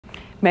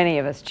Many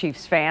of us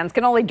Chiefs fans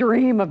can only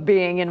dream of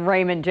being in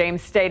Raymond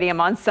James Stadium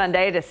on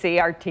Sunday to see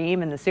our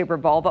team in the Super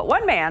Bowl. But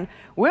one man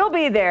will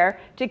be there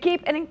to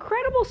keep an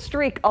incredible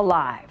streak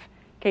alive.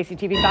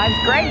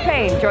 KCTV5's Greg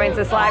Payne joins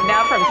us live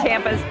now from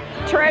Tampa's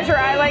Treasure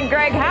Island.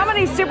 Greg, how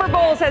many Super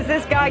Bowls has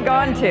this guy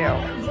gone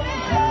to?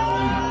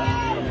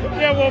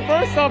 Yeah, well,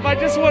 first off, I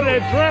just want to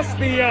address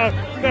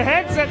the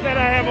headset that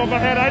I have on my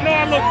head. I know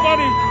I look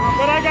funny,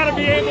 but I got to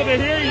be able to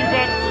hear you.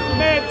 But,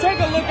 man,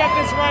 take a look at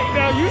this right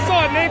now. You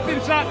saw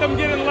Nathan shot them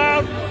getting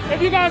loud.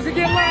 If you guys could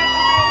get loud.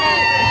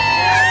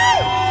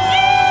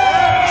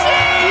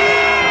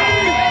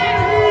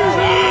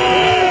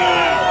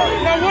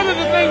 Now, one of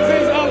the things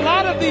is a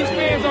lot of these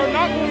fans are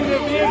not going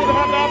to be able to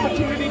have the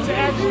opportunity to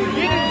actually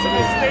get into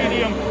the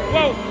stadium.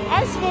 Well,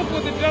 I spoke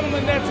with a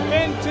gentleman that's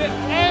been to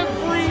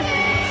every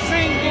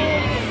single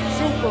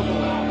Super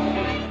Bowl.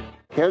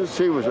 Kansas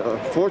City was a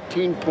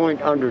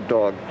 14-point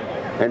underdog,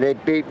 and they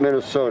beat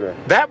Minnesota.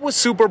 That was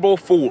Super Bowl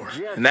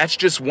IV, and that's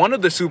just one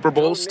of the Super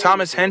Bowls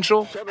Thomas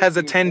Henschel has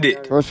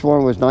attended. First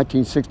one was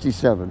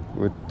 1967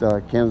 with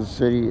Kansas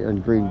City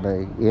and Green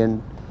Bay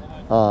in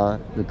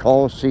the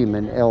Coliseum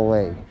in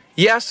L.A.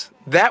 Yes,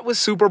 that was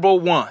Super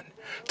Bowl I.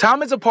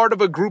 Tom is a part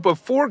of a group of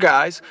 4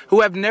 guys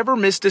who have never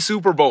missed a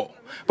Super Bowl.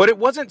 But it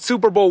wasn't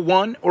Super Bowl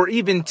I or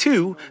even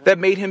II that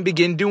made him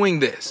begin doing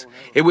this.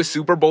 It was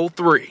Super Bowl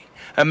III,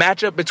 a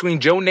matchup between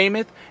Joe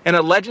Namath and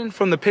a legend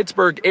from the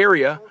Pittsburgh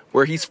area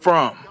where he's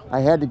from. I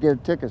had to get a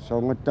ticket, so I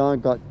went down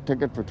and got a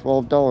ticket for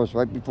 $12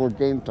 right before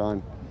game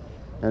time,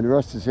 and the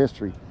rest is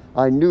history.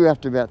 I knew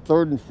after that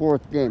third and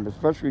fourth game,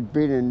 especially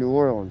being in New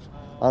Orleans,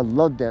 I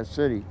loved that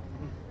city.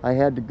 I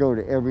had to go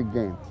to every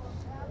game.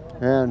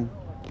 And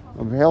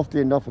I'm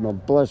healthy enough and I'm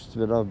blessed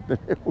that I've been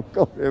able to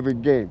go to every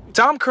game.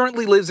 Tom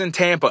currently lives in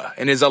Tampa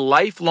and is a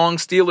lifelong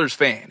Steelers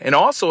fan and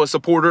also a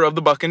supporter of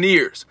the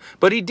Buccaneers.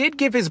 But he did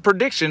give his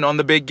prediction on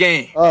the big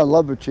game. Oh, I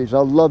love the Chiefs. I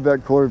love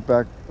that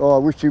quarterback. Oh, I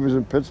wish he was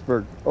in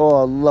Pittsburgh. Oh,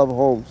 I love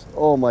Holmes.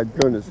 Oh, my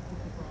goodness.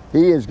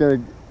 He's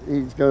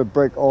gonna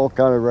break all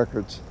kind of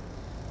records.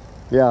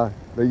 Yeah,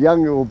 the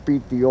young will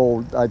beat the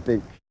old, I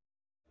think.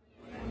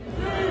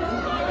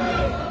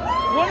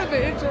 One of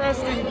the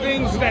interesting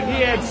things that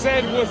he had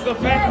said was the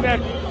fact that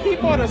he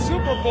bought a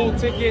Super Bowl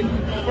ticket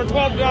for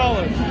 $12.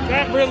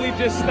 That really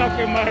just stuck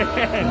in my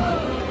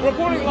head.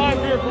 Reporting live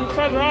here from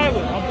Treasure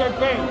Island, I'm Greg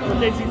Payne for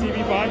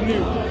KCTV5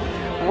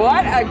 News.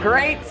 What a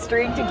great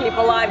streak to keep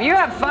alive. You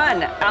have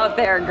fun out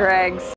there, Greg.